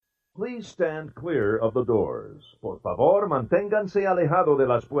Please stand clear of the doors. Por favor, manténganse alejado de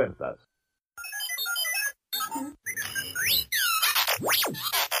las puertas.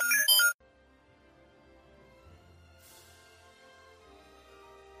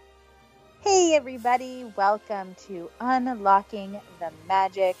 Hey everybody, welcome to Unlocking the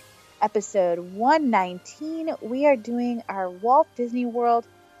Magic, episode 119. We are doing our Walt Disney World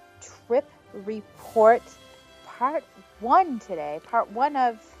trip report, part 1 today. Part 1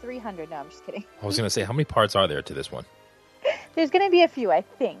 of 300. No, I'm just kidding. I was going to say, how many parts are there to this one? There's going to be a few, I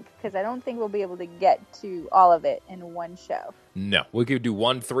think, because I don't think we'll be able to get to all of it in one show. No, we could do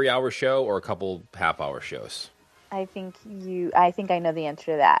one 3-hour show or a couple half-hour shows. I think I know the answer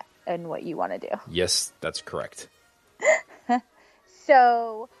to that and what you want to do. Yes, that's correct.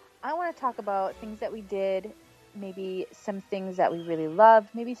 So I want to talk about things that we did, maybe some things that we really loved,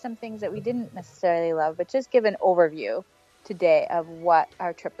 maybe some things that we didn't necessarily love, but just give an overview today of what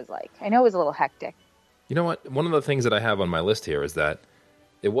our trip was like. I know it was a little hectic. You know what? One of the things that I have on my list here is that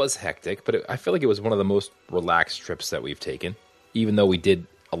it was hectic, but I feel like it was one of the most relaxed trips that we've taken, even though we did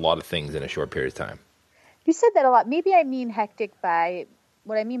a lot of things in a short period of time. You said that a lot. Maybe I mean hectic by...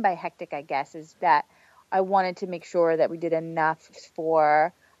 What I mean by hectic, I guess, is that I wanted to make sure that we did enough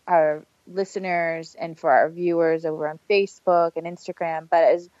for our listeners and for our viewers over on Facebook and Instagram,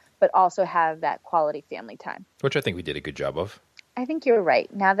 but also have that quality family time. Which I think we did a good job of. I think you're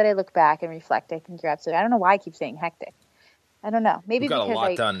right. Now that I look back and reflect, I think you're absolutely... I don't know why I keep saying hectic. I don't know. Maybe we got because a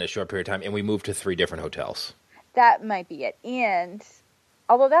lot done in a short period of time, and we moved to 3 different hotels. That might be it. And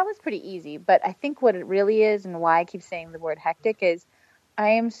although that was pretty easy, but I think what it really is and why I keep saying the word hectic is I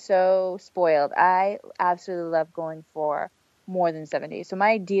am so spoiled. I absolutely love going for more than 7 days. So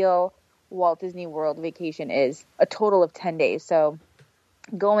my ideal Walt Disney World vacation is a total of 10 days. So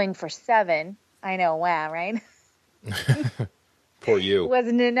going for 7, I know, wow, right? Poor you.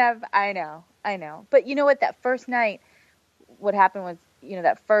 Wasn't enough. I know. But you know what? That first night, what happened was,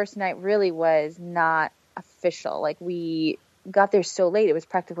 that first night really was not official. Like, we got there so late, it was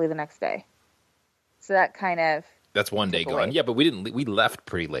practically the next day. So that kind of... That's one day gone. Yeah, but we left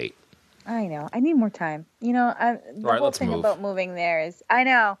pretty late. I know. I need more time. The whole thing about moving there is, I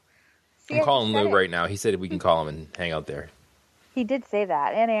know. See, I'm calling Lou right now. He said we can call him and hang out there. He did say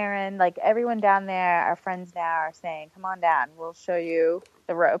that. And Aaron, like everyone down there, our friends now are saying, come on down. We'll show you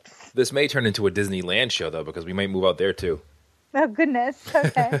the ropes. This may turn into a Disneyland show, though, because we might move out there, too. Oh, goodness.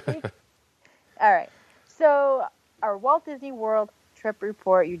 Okay. All right. So our Walt Disney World trip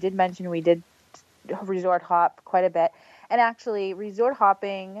report, you did mention we did resort hop quite a bit, and actually resort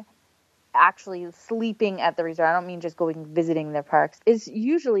hopping, actually sleeping at the resort, I don't mean just visiting the parks, is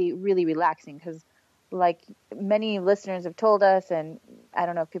usually really relaxing because like many listeners have told us, and I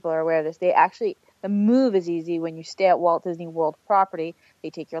don't know if people are aware of this, the move is easy when you stay at Walt Disney World property.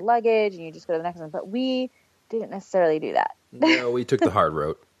 They take your luggage and you just go to the next one, but we didn't necessarily do that. No, we took the hard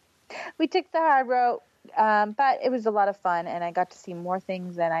route. We took the hard route, but it was a lot of fun, and I got to see more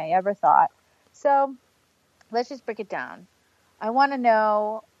things than I ever thought. So let's just break it down. I want to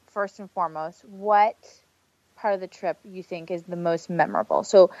know, first and foremost, what part of the trip you think is the most memorable.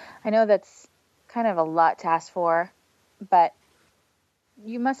 So I know that's kind of a lot to ask for, but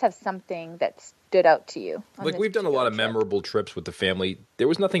you must have something that stood out to you. Like, we've done a lot of memorable trips with the family. There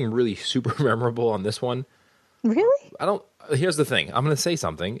was nothing really super memorable on this one. Really? Here's the thing. I'm going to say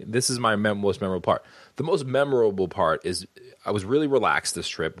something. This is my most memorable part. The most memorable part is I was really relaxed this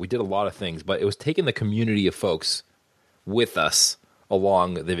trip. We did a lot of things, but it was taking the community of folks with us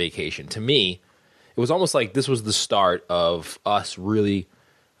along the vacation. To me, it was almost like this was the start of us really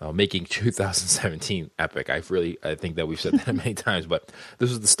making 2017 epic. I think that we've said that many times, but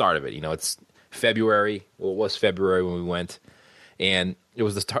this was the start of it. It's February. Well, it was February when we went, and it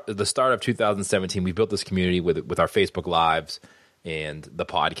was the start of 2017. We built this community with our Facebook Lives and the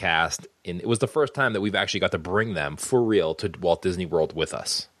podcast, and it was the first time that we've actually got to bring them for real to Walt Disney World with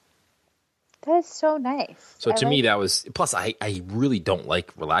us. That is so nice. So to me, that was... Plus, I really don't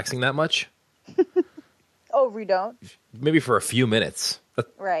like relaxing that much. Oh, we don't? Maybe for a few minutes.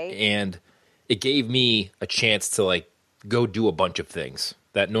 Right. And it gave me a chance to, go do a bunch of things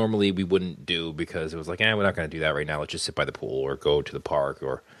that normally we wouldn't do because it was like, we're not going to do that right now. Let's just sit by the pool or go to the park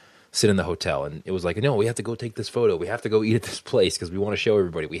or sit in the hotel. And it was like, no, we have to go take this photo. We have to go eat at this place because we want to show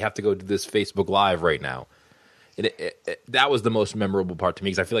everybody. We have to go do this Facebook Live right now. That was the most memorable part to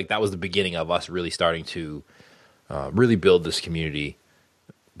me because I feel like that was the beginning of us really starting to really build this community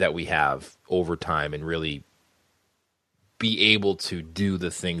that we have over time and really be able to do the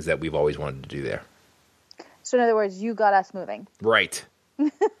things that we've always wanted to do there. So in other words, you got us moving. Right.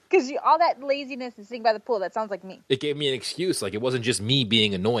 Because all that laziness and sitting by the pool, that sounds like me. It gave me an excuse. Like, it wasn't just me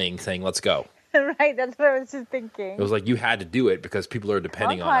being annoying saying, let's go. Right, that's what I was just thinking. It was like you had to do it because people are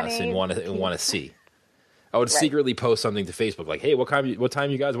depending on us and want to see. I would secretly post something to Facebook like, hey, what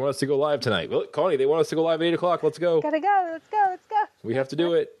time you guys want us to go live tonight? Well, Connie, they want us to go live at 8 o'clock. Let's go. Gotta go. Let's go. We have to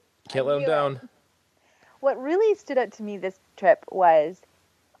do it. Can't let them down. What really stood out to me this trip was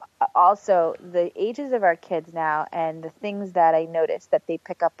also the ages of our kids now and the things that I noticed that they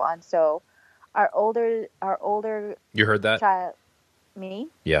pick up on. So our older You heard that? child, me?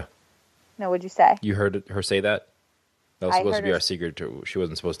 Yeah. No, what'd you say? You heard her say that? That was supposed to be her... our secret. She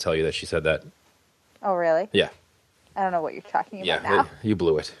wasn't supposed to tell you that she said that. Oh, really? Yeah. I don't know what you're talking about now. You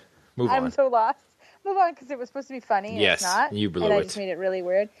blew it. Move on. I'm so lost. Move on, because it was supposed to be funny, and yes, it's not. You blew and it. I just made it really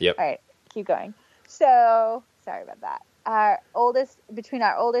weird. Yep. All right, keep going. So, sorry about that. Between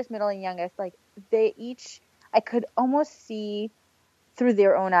our oldest, middle, and youngest, like, they each, I could almost see through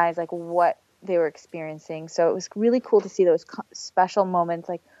their own eyes, like, what they were experiencing. So it was really cool to see those special moments,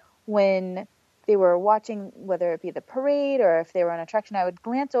 like, when they were watching, whether it be the parade or if they were on a attraction, I would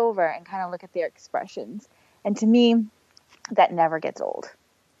glance over and kind of look at their expressions. And to me, that never gets old.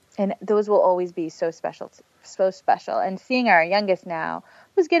 And those will always be so special, so special. And seeing our youngest now,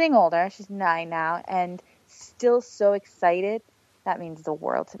 who's getting older, she's 9 now, and still so excited, that means the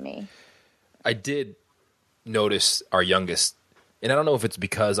world to me. I did notice our youngest, and I don't know if it's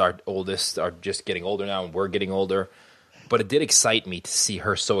because our oldest are just getting older now and we're getting older, but it did excite me to see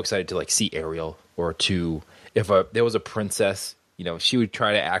her so excited to, like, see Ariel, or to, if there was a princess, she would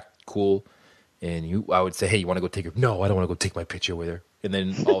try to act cool, and I would say, hey, you want to go take her? No, I don't want to go take my picture with her. And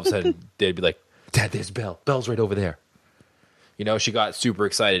then all of a sudden, they'd be like, Dad, there's Belle. Belle's right over there. She got super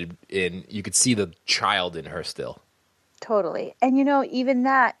excited, and you could see the child in her still. Totally. And, even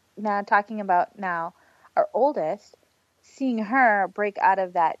that, now talking about our oldest, seeing her break out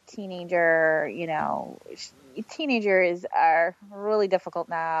of that teenagers are really difficult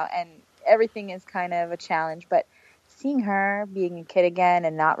now, and everything is kind of a challenge. But seeing her being a kid again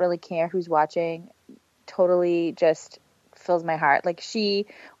and not really care who's watching totally just fills my heart. Like, we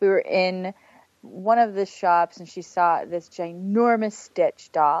were in one of the shops and she saw this ginormous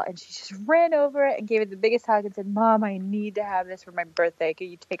Stitch doll, and she just ran over it and gave it the biggest hug and said, Mom, I need to have this for my birthday. Can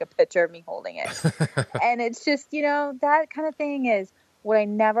you take a picture of me holding it? And it's just, that kind of thing is what I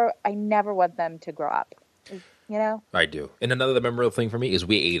never want them to grow up. I do. And another memorable thing for me is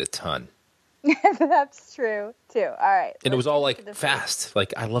we ate a ton. That's true too. All right. And it was all like fast.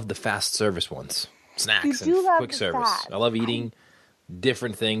 Like, I love the fast service ones. Snacks and quick service. I love eating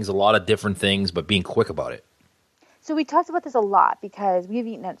different things, a lot of different things, but being quick about it. So we talked about this a lot because we've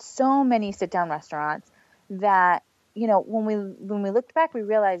eaten at so many sit-down restaurants that, when we looked back, we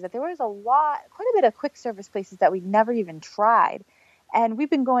realized that there was quite a bit of quick service places that we've never even tried. And we've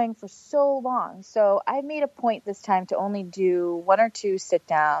been going for so long. So I made a point this time to only do 1 or 2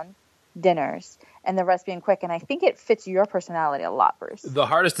 sit-down dinners and the rest being quick. And I think it fits your personality a lot, Bruce. The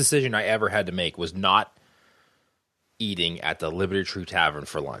hardest decision I ever had to make was not eating at the Liberty Tree Tavern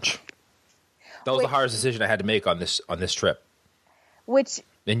for lunch. That was the hardest decision I had to make on this trip.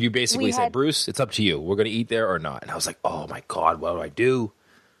 And you basically said, Bruce, it's up to you. We're going to eat there or not. And I was like, oh my God, what do I do?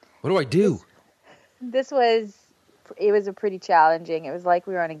 What do I do? It was a pretty challenging. It was like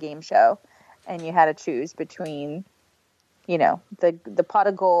we were on a game show and you had to choose between, the pot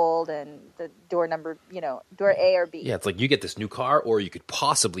of gold and the door number, door A or B. Yeah, it's like you get this new car, or you could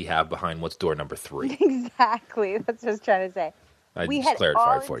possibly have behind what's door number 3. Exactly. That's what I was trying to say. We just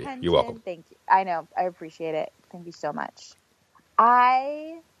clarified for you. You're welcome. Thank you. I know. I appreciate it. Thank you so much.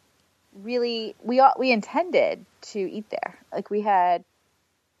 We intended to eat there. Like, we had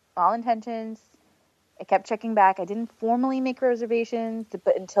all intentions. I kept checking back. I didn't formally make reservations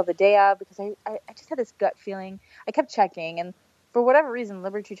but until the day of, because I just had this gut feeling. I kept checking, and for whatever reason,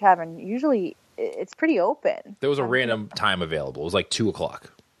 Liberty Tree Tavern, usually it's pretty open. There was a random time available. It was like 2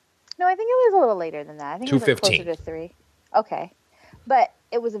 o'clock. No, I think it was a little later than that. I think it was like closer to 3. Okay. But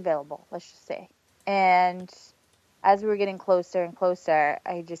it was available, let's just say. And as we were getting closer and closer,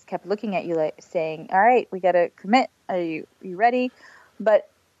 I just kept looking at you, like, saying, all right, we got to commit. Are you ready? But,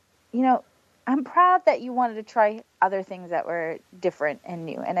 I'm proud that you wanted to try other things that were different and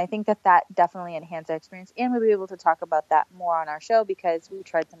new. And I think that definitely enhanced our experience. And we'll be able to talk about that more on our show because we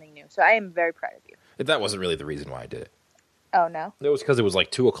tried something new. So I am very proud of you. That wasn't really the reason why I did it. Oh, no? It was because it was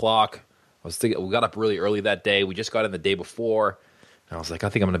like 2 o'clock. I was thinking, we got up really early that day. We just got in the day before. And I was like, I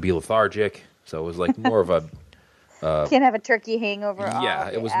think I'm going to be lethargic. So it was like more of a... Can't have a turkey hangover. Yeah,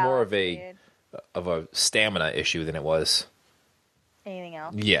 it was more of a stamina issue than it was anything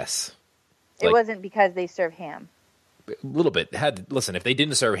else. Yes, it wasn't because they serve ham. little bit. Listen, if they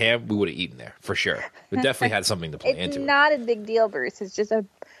didn't serve ham, we would have eaten there for sure. We definitely had something to play It's into it. not a big deal, Bruce. It's just a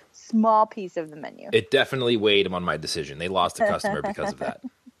small piece of the menu. It definitely weighed on my decision. They lost a customer because of that.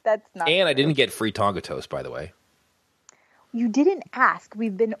 That's not And I true. didn't get free Tonga toast, by the way. You didn't ask.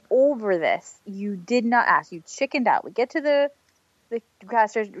 We've been over this. You did not ask. You chickened out. We get to the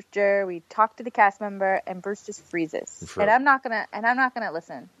cast register. We talk to the cast member, and Bruce just freezes. True. And I'm not gonna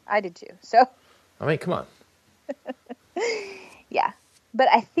listen. I did too. So I mean, come on. yeah. But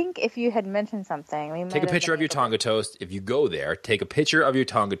I think if you had mentioned something, we might Take a have picture been of your able to- Tonga toast. If you go there, take a picture of your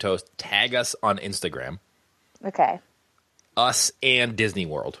Tonga toast. Tag us on Instagram, Okay, us and Disney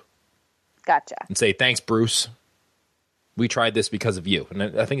World, gotcha. and say, thanks, Bruce. We tried this because of you. And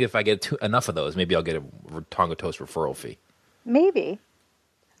I think if I get enough of those, maybe I'll get a Tonga toast referral fee. Maybe,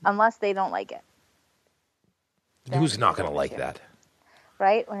 unless they don't like it, Who's Then not it's going to an like issue. that?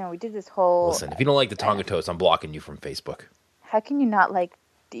 right? When we did this whole. Listen, if you don't like the Tonga toast, I'm blocking you from Facebook. How can you not like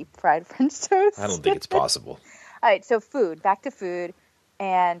deep fried French toast? I don't think it's possible. All right, so food. Back to food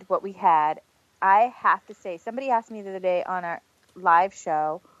and what we had. I have to say, somebody asked me the other day on our live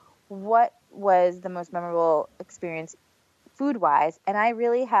show, what was the most memorable experience food-wise? And I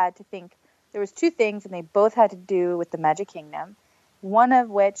really had to think. There was two things, and they both had to do with the Magic Kingdom. One of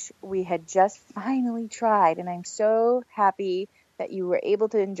which we had just finally tried, and I'm so happy that you were able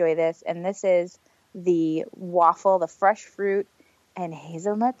to enjoy this. And this is the waffle, the fresh fruit and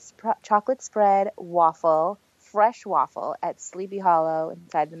hazelnut chocolate spread waffle, fresh waffle at Sleepy Hollow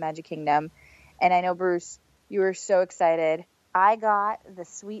inside the Magic Kingdom. And I know, Bruce, you were so excited. I got the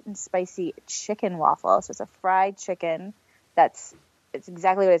sweet and spicy chicken waffle. So it's a fried chicken. It's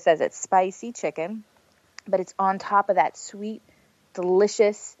exactly what it says. It's spicy chicken, but it's on top of that sweet,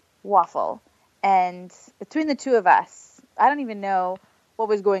 delicious waffle. And between the two of us, I don't even know what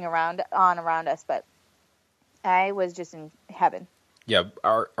was going around us, but I was just in heaven. Yeah,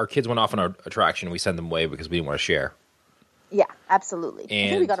 our kids went off on our attraction. We sent them away because we didn't want to share. Yeah, absolutely. I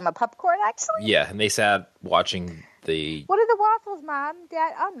think we And- got them a popcorn, actually. Yeah, and they sat watching the... What are the waffles, Mom?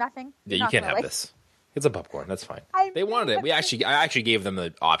 Dad? Oh, nothing. Yeah, You're you not can't gonna have like- this. It's a popcorn. That's fine. I They wanted it. I actually gave them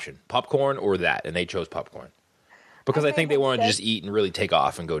the option, popcorn or that, and they chose popcorn. Because I I think may they have wanted to said- just eat and really take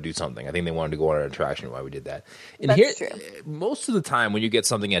off and go do something. I think they wanted to go on an attraction while we did that. And That's here, true. most of the time when you get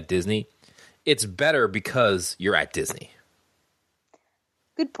something at Disney, it's better because you're at Disney.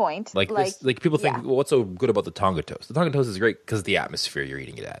 Good point. Like people think, yeah. well, what's so good about the Tonga toast? The Tonga toast is great because of the atmosphere you're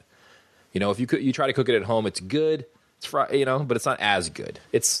eating it at. You know, if you try to cook it at home, it's good. It's but it's not as good.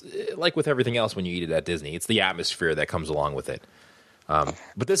 It's like with everything else when you eat it at Disney. It's the atmosphere that comes along with it. But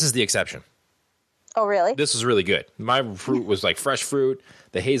this is the exception. Oh, really? This is really good. My fruit was like fresh fruit,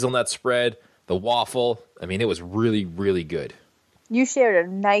 the hazelnut spread, the waffle. I mean, it was really, really good. You shared a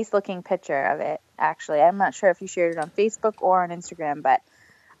nice looking picture of it, actually. I'm not sure if you shared it on Facebook or on Instagram, but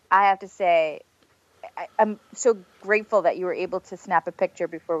I have to say, I'm so grateful that you were able to snap a picture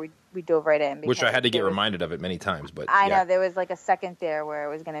before we dove right in. Which I because had to get there was- reminded of it many times. But I yeah. know, there was like a second there where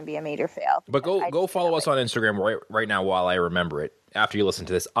it was going to be a major fail. But I go just follow can't us on Instagram right now while I remember it. After you listen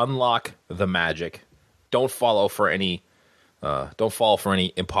to this, Unlock the Magic. Don't fall for any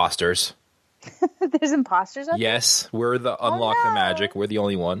imposters. wait. There's imposters on Yes, we're the Unlock the no. Magic. We're the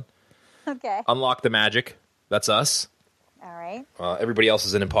only one. there? Okay. Unlock the Magic. That's us. All right. Everybody else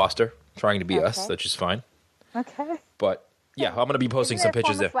is an imposter trying to be us. Okay. That's just fine. Okay. But yeah, I'm going to be posting Isn't some it a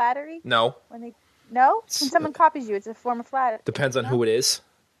pictures form of there. flattery? No, No? When someone copies you, it's a form of flattery. depends on who it is.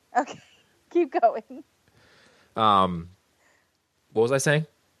 Okay. Keep going. What was I saying?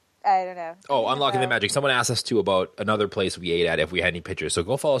 I don't know. Oh, Unlocking the About- Magic. Someone asked us too about another place we ate at if we had any pictures. So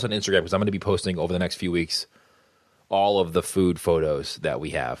go follow us on Instagram because I'm going to be posting over the next few weeks all of the food photos that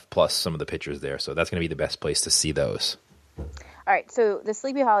we have, plus some of the pictures there. So that's going to be the best place to see those. All right, so the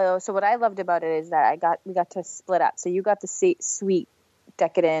Sleepy Hollow. So what I loved about it is that we got to split up. So you got the sweet,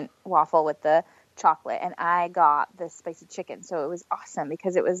 decadent waffle with the chocolate, and I got the spicy chicken. So it was awesome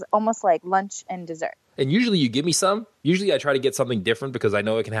because it was almost like lunch and dessert. And usually you give me some. Usually I try to get something different because I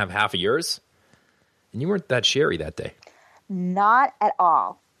know I can have half of yours. And you weren't that sherry that day. Not at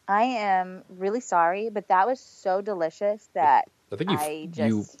all. I am really sorry, but that was so delicious that I think you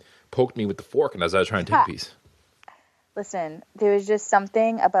just poked me with the fork and as I was trying to take a piece. listen. There was just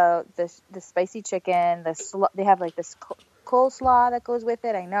something about the spicy chicken. They have like this coleslaw that goes with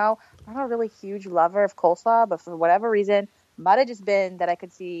it. I know I'm not a really huge lover of coleslaw, but for whatever reason, might have just been that I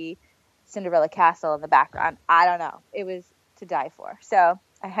could see Cinderella Castle in the background. I don't know. It was to die for. So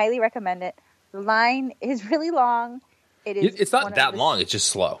I highly recommend it. The line is really long. It's not that long. It's just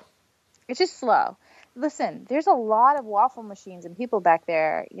slow. It's just slow. Listen, there's a lot of waffle machines and people back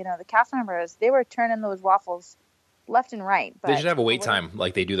there. You know, the cast members, they were turning those waffles left and right. But They should have a wait for time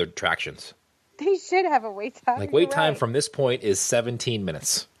like they do their attractions. They should have a wait time. Like You're wait time right. from this point is 17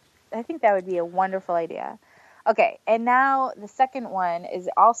 minutes. I think that would be a wonderful idea. Okay, and now the second one is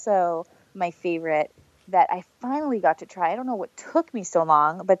also my favorite that I finally got to try. I don't know what took me so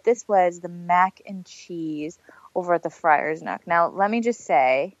long, but this was the mac and cheese over at the Friar's Nook. Now, let me just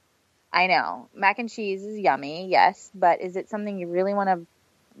say, I know, mac and cheese is yummy, yes, but is it something you really want to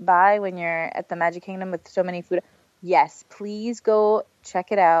buy when you're at the Magic Kingdom with so many food? Yes, please go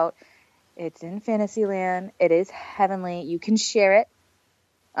check it out. It's in Fantasyland. It is heavenly. You can share it.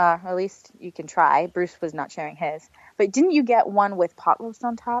 Or at least you can try. Bruce was not sharing his. But didn't you get one with pot roast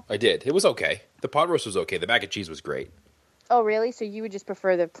on top? I did. It was okay. The pot roast was okay. The mac and cheese was great. Oh, really? So you would just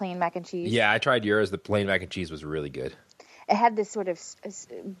prefer the plain mac and cheese? Yeah, I tried yours. The plain mac and cheese was really good. It had this sort of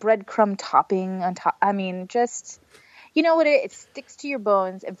breadcrumb topping on top. I mean, just, you know what? It sticks to your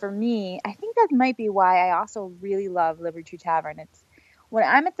bones. And for me, I think that might be why I also really love Liberty Tree Tavern. It's when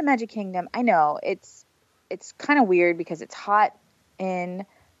I'm at the Magic Kingdom, I know it's kind of weird because it's hot in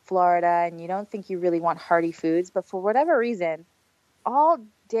Florida and you don't think you really want hearty foods, but for whatever reason, all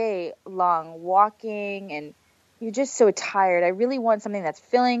day long walking and you're just so tired. I really want something that's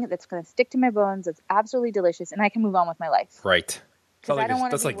filling, that's going to stick to my bones, that's absolutely delicious, and I can move on with my life. Right.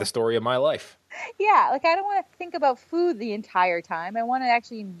 That's like the story of my life. Yeah, like I don't want to think about food the entire time. I want to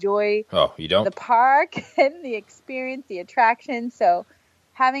actually enjoy Oh, you don't? the park and the experience, the attraction. So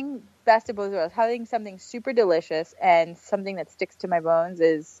having best of both worlds, having something super delicious and something that sticks to my bones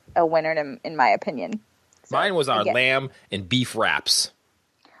is a winner in my opinion. So, Mine was on again. lamb and beef wraps.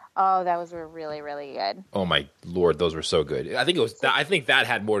 Oh, those were really, really good. Oh my Lord, those were so good. I think I think that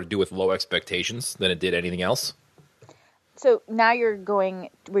had more to do with low expectations than it did anything else. So now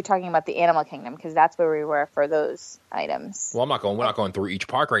we're talking about the Animal Kingdom because that's where we were for those items. Well, we're not going through each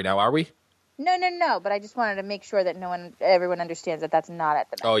park right now, are we? No, but I just wanted to make sure that everyone understands that that's not at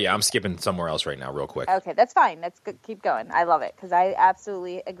the Magic Oh yeah, I'm skipping somewhere else right now real quick. Okay, that's fine. That's good. Keep going. I love it because I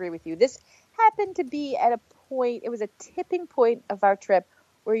absolutely agree with you. This happened to be at a point, it was a tipping point of our trip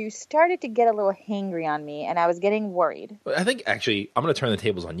where you started to get a little hangry on me and I was getting worried. I think actually I'm going to turn the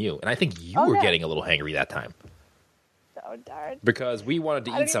tables on you, and I think you were getting a little hangry that time. Oh, darn. Because we wanted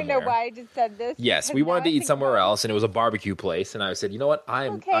to eat somewhere. I don't even know why I just said this. Yes, we wanted to eat somewhere else, and it was a barbecue place. And I said, you know what?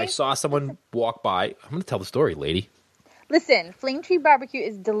 I saw someone walk by. I'm going to tell the story, lady. Listen, Flame Tree Barbecue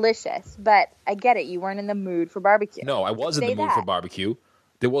is delicious, but I get it. You weren't in the mood for barbecue. No, I was in the mood for barbecue.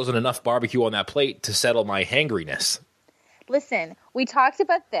 There wasn't enough barbecue on that plate to settle my hangriness. Listen, we talked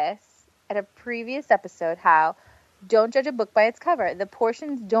about this at a previous episode, how don't judge a book by its cover. The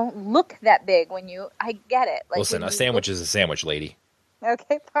portions don't look that big I get it. Like, listen, a sandwich is a sandwich, lady.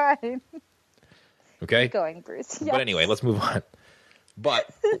 Okay, fine. Okay? Keep going, Bruce. Yes. But anyway, let's move on. But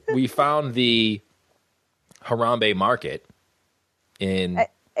we found the Harambe Market in...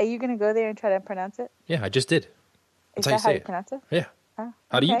 Are you going to go there and try to pronounce it? Yeah, I just did. Is That's that how you it. pronounce it? Yeah. Oh,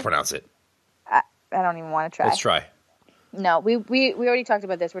 How do you okay. pronounce it? I don't even want to try. Let's try. No, we already talked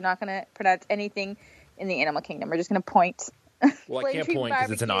about this. We're not going to pronounce anything in the Animal Kingdom. We're just going to point. Well, I can't point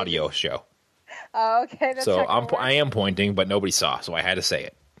because it's an audio show. Oh, okay. That's So not gonna work. I am pointing, but nobody saw, so I had to say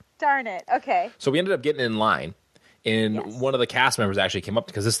it. Darn it. Okay. So we ended up getting in line, and Yes. one of the cast members actually came up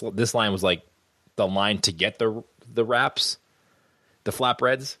because this line was like the line to get the wraps, the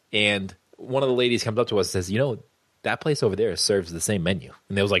flatbreads, and one of the ladies comes up to us and says, you know, that place over there serves the same menu,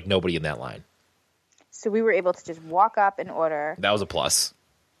 and there was like nobody in that line. So we were able to just walk up and order. That was a plus.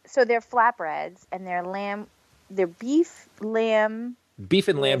 So they're flatbreads and they're beef, lamb. Beef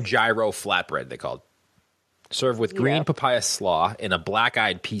and lamb gyro flatbread, they called. Served with green papaya slaw and a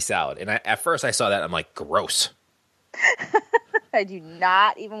black-eyed pea salad. And at first I saw that, I'm like, gross. I do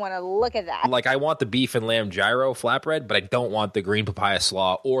not even want to look at that. Like, I want the beef and lamb gyro flatbread, but I don't want the green papaya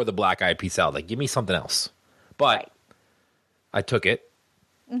slaw or the black-eyed pea salad. Like, give me something else. But Right. I took it,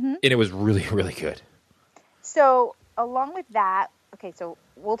 and it was really, really good. So along with that, okay, so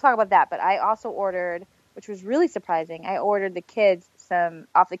we'll talk about that. But I also ordered, which was really surprising, I ordered the kids some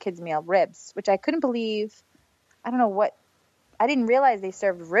off the kids' meal ribs, which I couldn't believe. I don't know what. I didn't realize they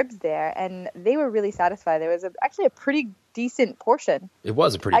served ribs there, and they were really satisfied. There was actually a pretty decent portion. It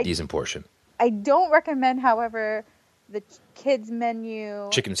was a pretty decent portion. I don't recommend, however, the kids' menu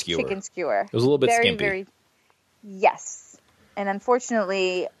Chicken skewer. It was a little bit very, skimpy. Very, yes. And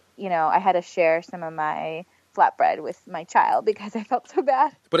unfortunately, I had to share some of my flatbread with my child because I felt so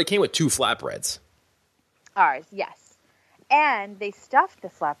bad. But it came with 2 flatbreads. Ours, yes. And they stuffed the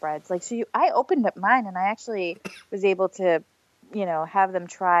flatbreads. I opened up mine and I actually was able to, have them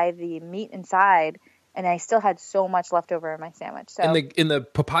try the meat inside. and I still had so much left over in my sandwich. So in the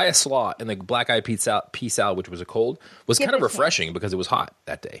papaya slaw and the black-eyed pea salad, which was a cold, was Give kind of it a refreshing because it was hot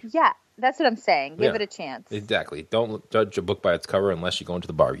that day. yeah, that's what I'm saying. Give Yeah. it a chance. Exactly. Don't judge a book by its cover unless you go into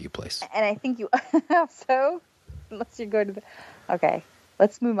the barbecue place. And I think you so unless you're going to the okay.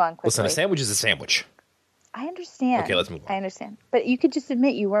 Let's move on quickly. Listen, a sandwich is a sandwich. I understand. Okay, let's move on. I understand. But you could just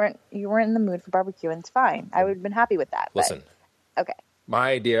admit you weren't in the mood for barbecue, and it's fine. I would have been happy with that. But, Listen, okay.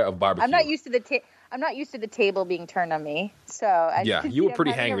 my idea of barbecue. I'm not used to the table being turned on me. So I Yeah, can you see were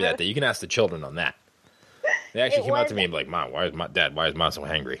pretty I'm having a hangry that day. You can ask the children on that. They actually It came out to was- me and be like, "Mom, why is Mom so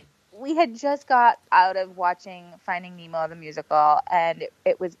hangry?" We had just got out of watching Finding Nemo the musical, and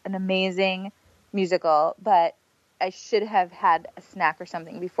it was an amazing musical. But I should have had a snack or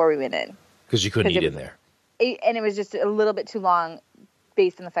something before we went in. Because you couldn't 'Cause eat it in there. And it was just a little bit too long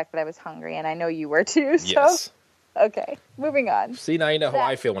based on the fact that I was hungry, and I know you were too. So, Yes. okay, moving on. See, now you know how That-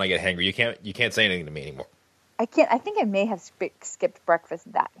 I feel when I get hangry. You can't say anything to me anymore. I think I may have skipped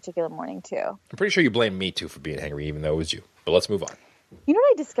breakfast that particular morning too. I'm pretty sure you blame me too for being hangry, even though it was you. But let's move on. You know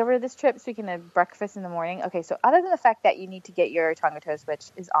what I discovered this trip, speaking of breakfast in the morning? Okay, so other than the fact that you need to get your Tonga toast, which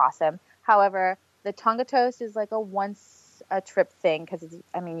is awesome. However, the Tonga toast is like a once a trip thing because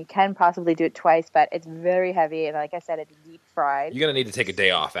you can possibly do it twice, but it's very heavy. And like I said, it's deep fried. You're going to need to take a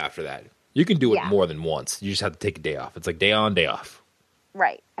day off after that. You can do it Yeah. more than once. You just have to take a day off. It's like day on, day off.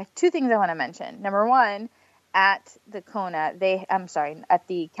 Right. I have two things I want to mention. Number one, at the Kona, at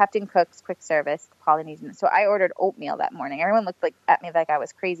the Captain Cook's quick service, Polynesian. So I ordered oatmeal that morning. Everyone looked at me like I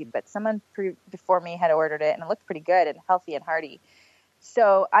was crazy, but someone before me had ordered it, and it looked pretty good and healthy and hearty.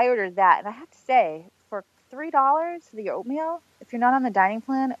 So I ordered that, and I have to say, for $3 for the oatmeal, if you're not on the dining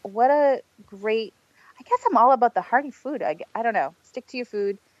plan, what a great... I guess I'm all about the hearty food. I don't know. Stick to your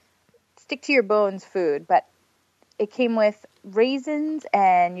food. Stick to your bones food, but it came with raisins,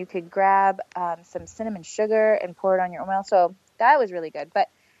 and you could grab some cinnamon sugar and pour it on your oatmeal. So that was really good. But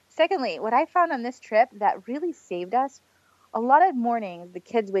secondly, what I found on this trip that really saved us, a lot of mornings the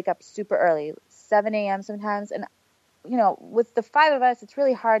kids wake up super early, 7 a.m. sometimes. And, with the 5 of us, it's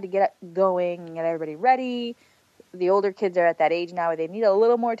really hard to get going and get everybody ready. The older kids are at that age now where they need a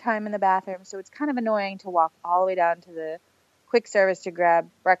little more time in the bathroom. So it's kind of annoying to walk all the way down to the quick service to grab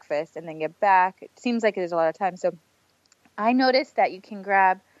breakfast and then get back. It seems like there's a lot of time. So I noticed that you can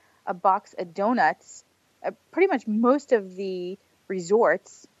grab a box of donuts at pretty much most of the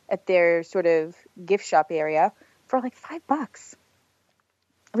resorts at their sort of gift shop area for like $5,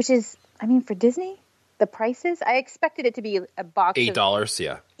 which is, for Disney, the prices, I expected it to be a box of, $8,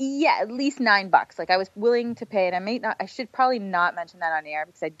 yeah. yeah, at least $9. Like I was willing to pay, and I should probably not mention that on air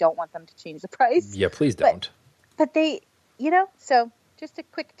because I don't want them to change the price. Yeah, please don't. But they, so just a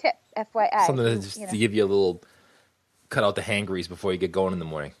quick tip, FYI. Something to give you a little cut out the hangries before you get going in the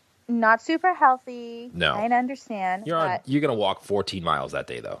morning. Not super healthy. No. I understand. You're going to walk 14 miles that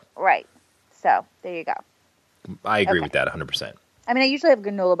day, though. Right. So there you go. I agree Okay. with that 100%. I usually have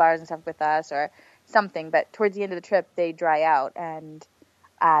granola bars and stuff with us or something, but towards the end of the trip, they dry out and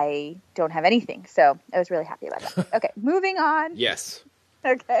I don't have anything. So I was really happy about that. Okay, moving on. Yes.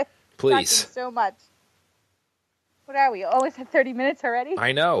 Okay. Please. Talking so much. What are we? Almost at 30 minutes already?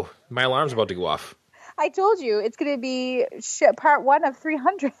 I know. My alarm's about to go off. I told you it's going to be part 1 of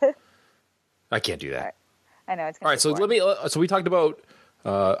 300. I can't do that. I know it's going to All right, so we talked about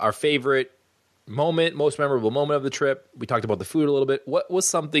our favorite moment, most memorable moment of the trip. We talked about the food a little bit. What was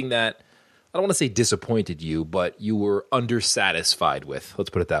something that, I don't want to say disappointed you, but you were undersatisfied with? Let's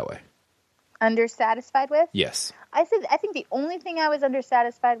put it that way. Undersatisfied with? Yes. I think the only thing I was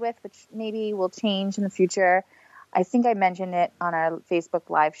undersatisfied with, which maybe will change in the future, I think I mentioned it on our Facebook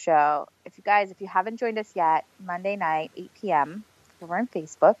live show. If you haven't joined us yet, Monday night, 8 p.m., over on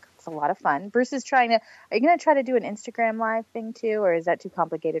Facebook. It's a lot of fun. Bruce is are you going to try to do an Instagram live thing too, or is that too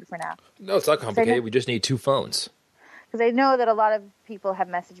complicated for now? No, it's not complicated. We just need 2 phones. Because I know that a lot of people have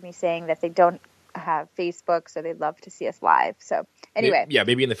messaged me saying that they don't have Facebook, so they'd love to see us live. So anyway.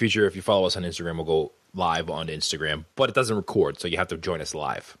 Maybe in the future, if you follow us on Instagram, we'll go live on Instagram. But it doesn't record, so you have to join us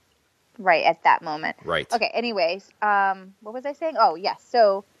live. Right, at that moment. Right. Okay, anyways, what was I saying? Oh, yes.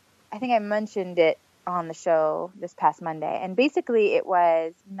 So I think I mentioned it on the show this past Monday. And basically it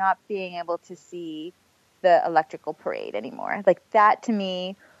was not being able to see the electrical parade anymore. Like that to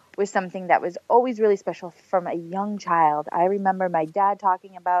me was something that was always really special from a young child. I remember my dad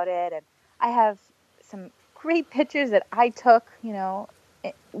talking about it, and I have some great pictures that I took,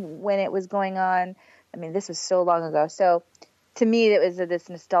 when it was going on. This was so long ago. So to me, it was this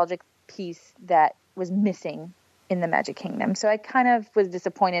nostalgic piece that was missing in the Magic Kingdom. So I kind of was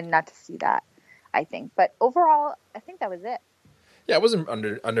disappointed not to see that, I think. But overall, I think that was it. Yeah, I wasn't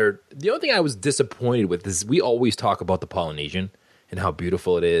under. The only thing I was disappointed with is we always talk about the Polynesian and how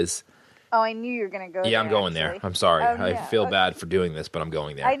beautiful it is. Oh, I knew you were going to go there. Yeah, I'm going actually. there. I'm sorry. I Yeah. feel bad for doing this, but I'm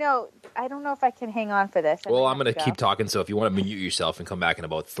going there. I know. I don't know if I can hang on for this. Well, I'm going to keep talking, so if you want to mute yourself and come back in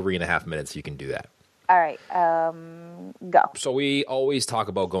about 3.5 minutes, you can do that. All right. Go. So we always talk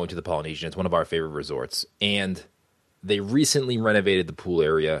about going to the Polynesian. It's one of our favorite resorts. And they recently renovated the pool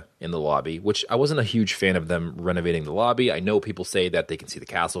area in the lobby, which I wasn't a huge fan of them renovating the lobby. I know people say that they can see the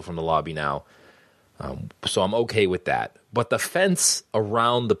castle from the lobby now. So I'm okay with that. But the fence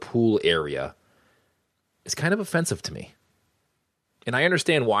around the pool area is kind of offensive to me. And I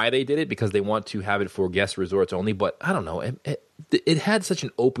understand why they did it, because they want to have it for guest resorts only. But I don't know. It had such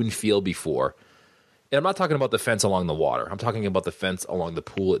an open feel before. And I'm not talking about the fence along the water. I'm talking about the fence along the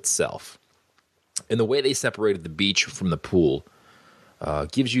pool itself. And the way they separated the beach from the pool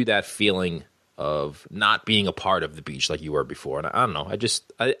gives you that feeling of not being a part of the beach like you were before. And I don't know.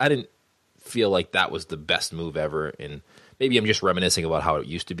 I didn't feel like that was the best move ever. And maybe I'm just reminiscing about how it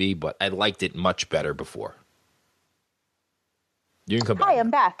used to be, but I liked it much better before. You can come back. Hi, I'm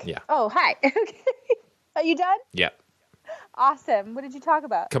back. Yeah. Oh, hi. Okay. Are you done? Yeah. Awesome. What did you talk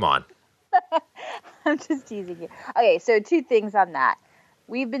about? Come on. I'm just teasing you. Okay, so 2 things on that.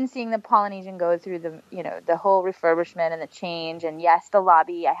 We've been seeing the Polynesian go through the whole refurbishment and the change. And yes, the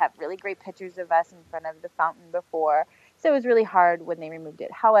lobby, I have really great pictures of us in front of the fountain before. So it was really hard when they removed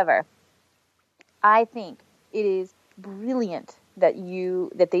it. However, I think it is brilliant that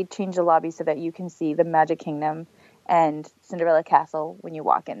they changed the lobby so that you can see the Magic Kingdom and Cinderella Castle when you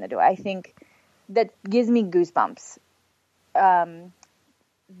walk in the door. I think that gives me goosebumps.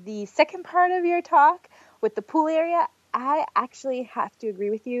 The second part of your talk with the pool area, I actually have to agree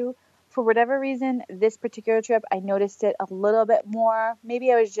with you. For whatever reason, this particular trip, I noticed it a little bit more.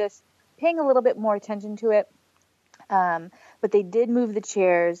 Maybe I was just paying a little bit more attention to it. But they did move the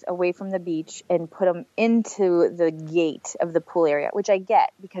chairs away from the beach and put them into the gate of the pool area, which I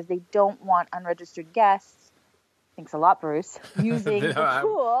get because they don't want unregistered guests. Thanks a lot, Bruce. Using the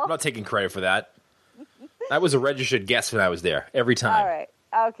pool. I'm not taking credit for that. I was a registered guest when I was there every time. All right.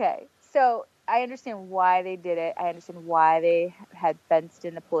 Okay. So I understand why they did it. I understand why they had fenced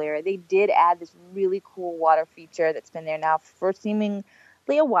in the pool area. They did add this really cool water feature that's been there now for seemingly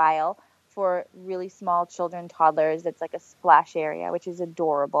a while for really small children, toddlers. That's like a splash area, which is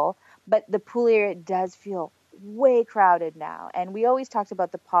adorable. But the pool area does feel way crowded now. And we always talked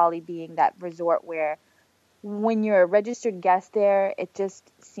about the Poly being that resort where when you're a registered guest there, it just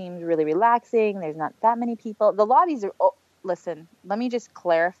seems really relaxing. There's not that many people. The lobbies are... listen, let me just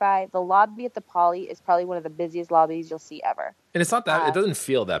clarify. The lobby at the Poly is probably one of the busiest lobbies you'll see ever. And it's not that, it doesn't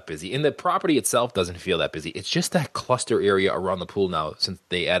feel that busy. And the property itself doesn't feel that busy. It's just that cluster area around the pool now, since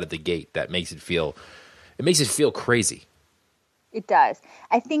they added the gate, that makes it feel crazy. It does.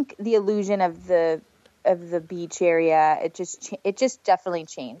 I think the illusion of the beach area, it just definitely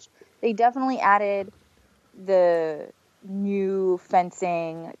changed. They definitely added the new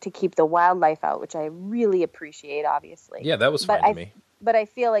fencing to keep the wildlife out, which I really appreciate, obviously. Yeah, that was fine to me. But I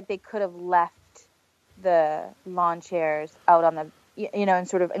feel like they could have left the lawn chairs out on the, and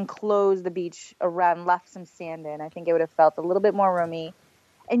sort of enclosed the beach around, left some sand in. I think it would have felt a little bit more roomy.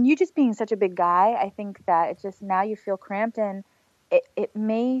 And you just being such a big guy, I think that it's just now you feel cramped, and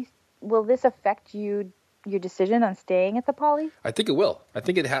will this affect your decision on staying at the Poly? I think it will. I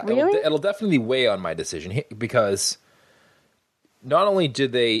think Really? it'll definitely weigh on my decision, because not only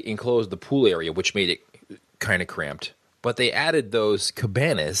did they enclose the pool area, which made it kind of cramped, but they added those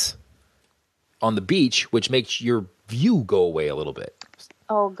cabanas on the beach, which makes your view go away a little bit.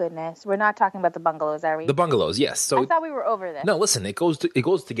 Oh, goodness. We're not talking about the bungalows, are we? The bungalows, yes. So I thought we were over this. No, listen, it goes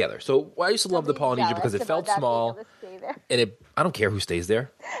together. So I used to love the Polynesian because it felt small, and I don't care who stays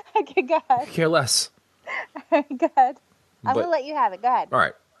there. Okay, go I ahead. care less. Go ahead. I'm going to let you have it. Go ahead. All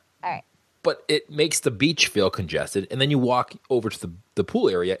right. All right. But it makes the beach feel congested, and then you walk over to the pool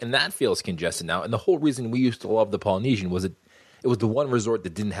area, and that feels congested now. And the whole reason we used to love the Polynesian was it was the one resort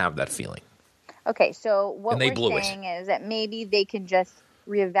that didn't have that feeling. Okay, so what And they we're blew it. saying is that maybe they can just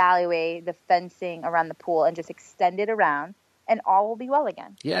reevaluate the fencing around the pool and just extend it around, and all will be well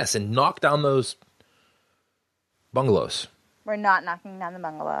again. Yes, and knock down those bungalows. We're not knocking down the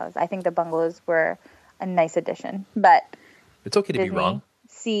bungalows. I think the bungalows were a nice addition. But It's okay to Disney be wrong.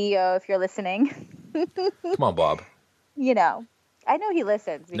 CEO, if you're listening, Come on, Bob. I know he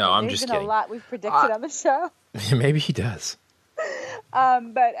listens. Because No, I'm there's just been kidding. a lot we've predicted on the show. Maybe he does.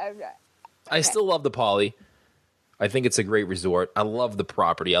 But I still love the Poly. I think it's a great resort. I love the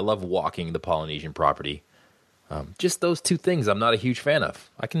property. I love walking the Polynesian property. Just those two things I'm not a huge fan of.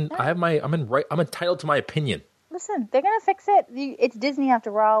 I'm entitled to my opinion. Listen, they're gonna fix it. It's Disney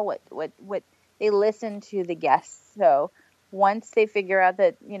after all. What they listen to the guests. So once they figure out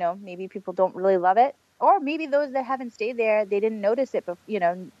that maybe people don't really love it, or maybe those that haven't stayed there, they didn't notice it.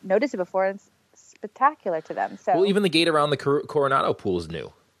 Notice it before, and it's spectacular to them. So Well, even the gate around the Coronado pool is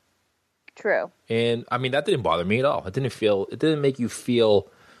new. true. And I mean, that didn't bother me at all. It didn't make you feel.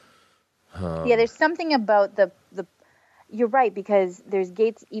 Yeah, there's something about the. You're right, because there's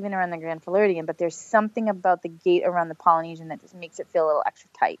gates even around the Grand Floridian, but there's something about the gate around the Polynesian that just makes it feel a little extra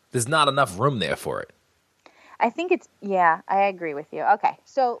tight. There's not enough room there for it. I think I agree with you. Okay,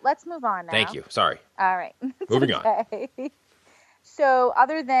 so let's move on now. Thank you. Sorry. All right. Moving on. So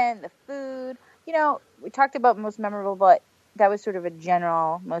other than the food, we talked about most memorable, but that was sort of a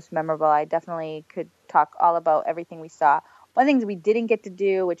general most memorable. I definitely could talk all about everything we saw. One thing that we didn't get to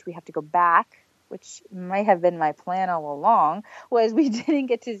do, which we have to go back, which might have been my plan all along, was we didn't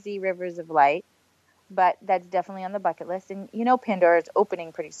get to see Rivers of Light, but that's definitely on the bucket list. And Pandora is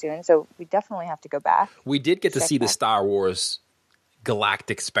opening pretty soon, so we definitely have to go back. We did get to see the that. Star Wars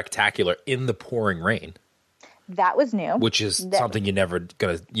Galactic Spectacular in the pouring rain, That was new. which is something you're not going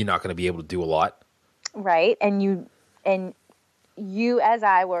to be able to do a lot. Right, and you as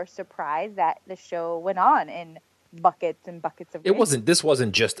I were surprised that the show went on in buckets and buckets of rain. This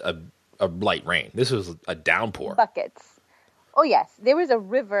wasn't just a light rain. This was a downpour. Buckets. Oh yes, there was a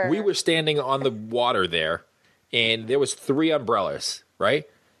river. We were standing on the water there, and there was 3 umbrellas, right?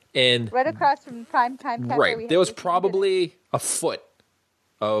 And right across from Prime Time Cafe. right, there was probably a foot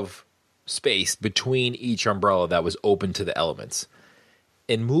of space between each umbrella that was open to the elements.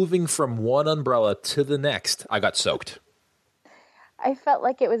 And moving from one umbrella to the next, I got soaked. I felt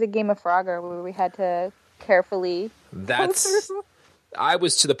like it was a game of Frogger where we had to carefully. I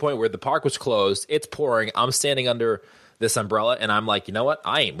was to the point where the park was closed. It's pouring. I'm standing under this umbrella, and I'm like, you know what?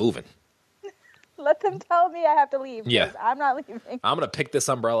 I ain't moving. Let them tell me I have to leave. Yeah. I'm not leaving. I'm going to pick this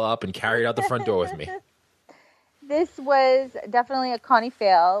umbrella up and carry it out the front door with me. This was definitely a Connie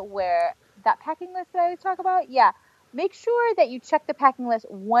fail, where that packing list that I always talk about, make sure that you check the packing list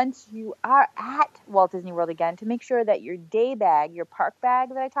once you are at Walt Disney World again to make sure that your day bag, your park bag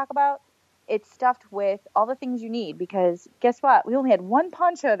that I talk about, it's stuffed with all the things you need, because guess what? We only had one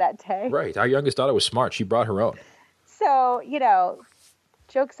poncho that day. Right. Our youngest daughter was smart. She brought her own. So,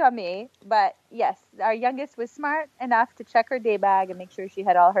 joke's on me. But yes, our youngest was smart enough to check her day bag and make sure she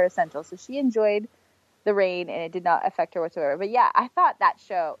had all her essentials. So she enjoyed the rain and it did not affect her whatsoever. But yeah, I thought that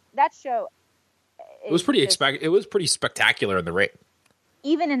show It was pretty spectacular in the rain.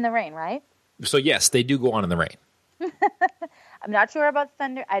 Even in the rain, right? So yes, they do go on in the rain. I'm not sure about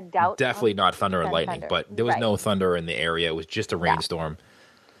thunder. I doubt. Definitely not thunder and lightning, thunder. but there was Right. no thunder in the area. It was just a rainstorm.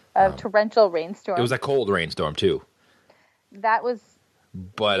 A torrential rainstorm. It was a cold rainstorm too. That was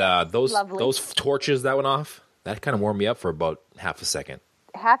But lovely. those torches that went off, that kind of warmed me up for about half a second.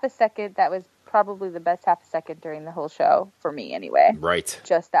 half a second. That was probably the best half a second during the whole show for me anyway. Right.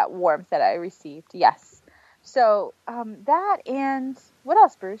 Just that warmth that I received. Yes. So that, and what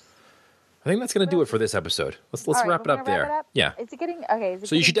else, Bruce? I think that's going to do it for this episode. Let's All right, wrap it we're up gonna there. wrap it up? Yeah. Is it getting okay? Is it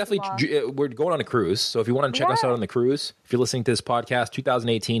So you should getting too long? definitely. We're going on a cruise. So if you want to check us out on the cruise, if you're listening to this podcast,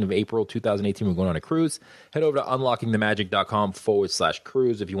 2018 of April 2018, we're going on a cruise. Head over to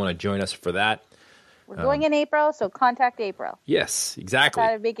unlockingthemagic.com/cruise if you want to join us for that. We're going in April, so contact April. Yes, exactly.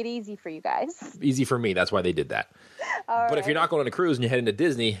 Gotta make it easy for you guys. Easy for me. That's why they did that. But if you're not going on a cruise and you're heading to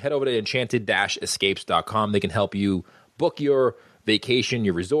Disney, head over to enchanted-escapes.com. They can help you book your vacation,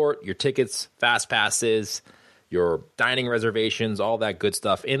 your resort, your tickets, fast passes, your dining reservations, all that good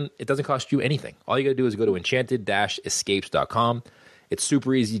stuff. And it doesn't cost you anything. All you got to do is go to enchanted-escapes.com. It's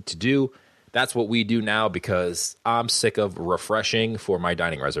super easy to do. That's what we do now because I'm sick of refreshing for my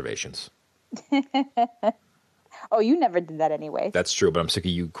dining reservations. Oh, you never did that anyway. That's true, but I'm sick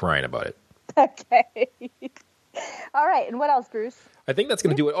of you crying about it. Okay. All right. And what else, Bruce? I think that's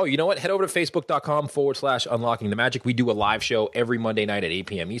going to do it. Oh, you know what? Head over to facebook.com/unlocking the magic. We do a live show every Monday night at 8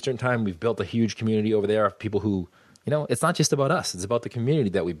 p.m. Eastern time. We've built a huge community over there of people who, it's not just about us. It's about the community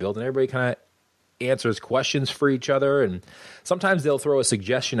that we built, and everybody kind of answers questions for each other. And sometimes they'll throw a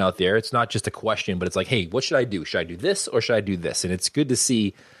suggestion out there. It's not just a question, but it's like, hey, what should I do? Should I do this or should I do this? And it's good to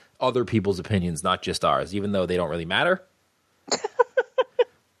see other people's opinions, not just ours, even though they don't really matter.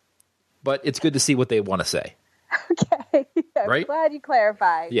 But it's good to see what they want to say. Okay. I'm Right? glad you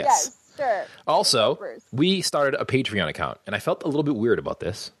clarified. Yes. Sure. Also, Bruce. we started a Patreon account, and I felt a little bit weird about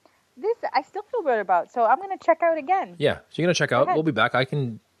this. This I still feel good about, so I'm going to check out again. Yeah, so you're gonna check out. ahead. We'll be back. I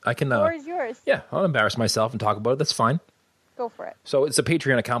can. The floor is yours. Yeah, I'll embarrass myself and talk about it. That's fine. Go for it. So it's a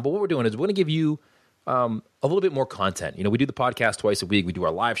Patreon account, but what we're doing is we're gonna give you a little bit more content. We do the podcast twice a week. We do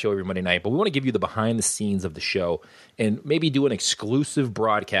our live show every Monday night, but we want to give you the behind the scenes of the show and maybe do an exclusive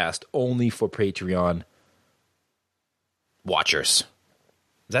broadcast only for Patreon watchers.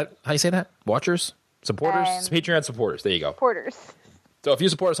 Is that how you say that? Watchers? Supporters? Patreon supporters. There you go. Supporters. So if you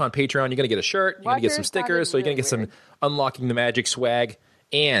support us on Patreon, you're going to get a shirt, you're going to get some stickers, so you're going to get really some Unlocking the Magic swag,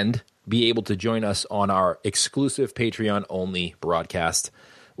 and be able to join us on our exclusive Patreon-only broadcast.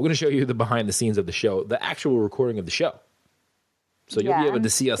 We're going to show you the behind the scenes of the show, the actual recording of the show. So you'll be able to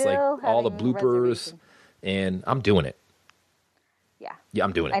see us, like, all the bloopers, and I'm doing it. Yeah. Yeah,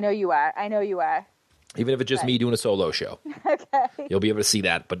 I'm doing it. I know you are. Even if it's just me doing a solo show. Okay. You'll be able to see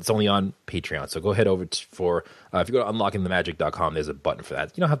that, but it's only on Patreon. So go ahead over for, if you go to unlockingthemagic.com, there's a button for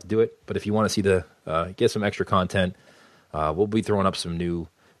that. You don't have to do it, but if you want to see get some extra content, we'll be throwing up some new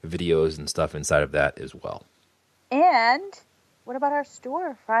videos and stuff inside of that as well. And what about our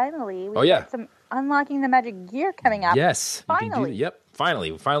store? Finally. We got some Unlocking the Magic gear coming up. Yes. Finally. Yep.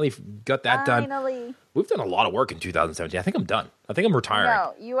 Finally. We finally got that done. We've done a lot of work in 2017. I think I'm done. I think I'm retiring.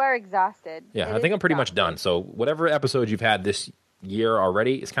 No, you are exhausted. Yeah, I think I'm pretty much done. So whatever episode you've had this year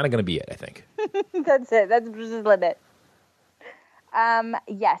already is kind of going to be it, I think. That's it. That's just the limit.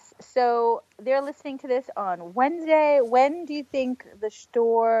 Yes. So they're listening to this on Wednesday. When do you think the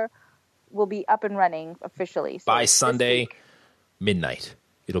store will be up and running officially? So by Sunday midnight,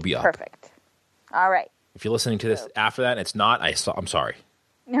 it'll be up. Perfect. All right. If you're listening to this after that and it's not, I'm sorry.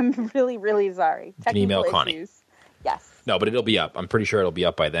 I'm really, really sorry. You can email Connie. Yes. No, but it'll be up. I'm pretty sure it'll be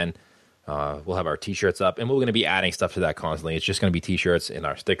up by then. We'll have our T-shirts up, and we're going to be adding stuff to that constantly. It's just going to be T-shirts and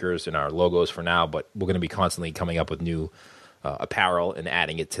our stickers and our logos for now, but we're going to be constantly coming up with new apparel and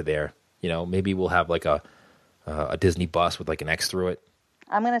adding it to there. Maybe we'll have like a Disney bus with like an X through it.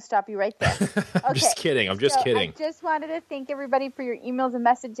 I'm going to stop you right there. I'm just kidding. I'm just kidding. I just wanted to thank everybody for your emails and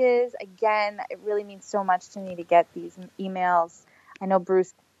messages. Again, it really means so much to me to get these emails. I know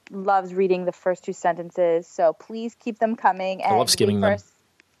Bruce loves reading the first two sentences, so please keep them coming. I love skimming them.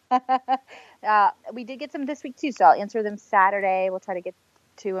 We did get some this week, too, so I'll answer them Saturday. We'll try to get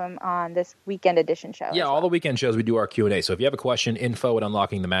to them on this weekend edition show. Yeah, all the weekend shows we do our Q&A. So if you have a question,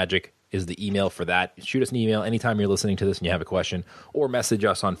 info@unlockingthemagic is the email for that. Shoot us an email anytime you're listening to this and you have a question, or message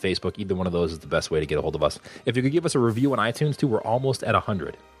us on Facebook. Either one of those is the best way to get a hold of us. If you could give us a review on iTunes, too, we're almost at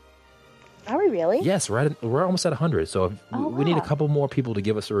 100. Are we really? Yes, we're almost at 100. So we need a couple more people to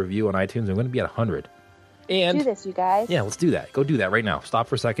give us a review on iTunes. We're going to be at 100. And do this, you guys. Yeah, let's do that. Go do that right now. Stop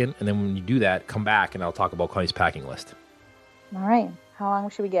for a second, and then when you do that, come back, and I'll talk about Connie's packing list. All right. How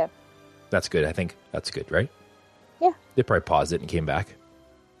long should we give? That's good. I think that's good, right? Yeah. They probably paused it and came back.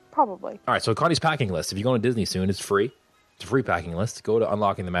 Probably. All right, so Connie's packing list. If you're going to Disney soon, it's free. It's a free packing list. Go to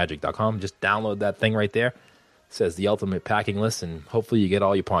unlockingthemagic.com. Just download that thing right there. It says the ultimate packing list, and hopefully you get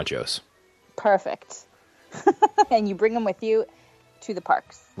all your ponchos. Perfect. And you bring them with you to the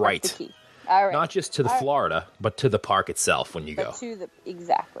parks. That's right. the key. All right. Not just to the Florida, but to the park itself when you go.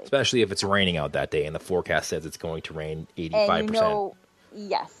 Exactly. Especially if it's raining out that day, and the forecast says it's going to rain 85%. And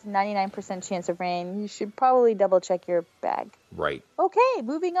yes, 99% chance of rain. You should probably double-check your bag. Right. Okay,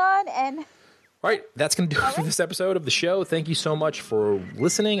 moving on. All right, that's going to do it for this episode of the show. Thank you so much for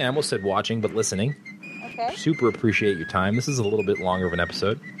listening. I almost said watching, but listening. Okay. Super appreciate your time. This is a little bit longer of an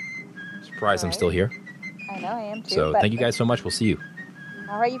episode. Surprised I'm still here. I know, I am too. So thank you guys so much. We'll see you.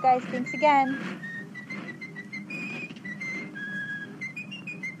 All right, you guys. Thanks again.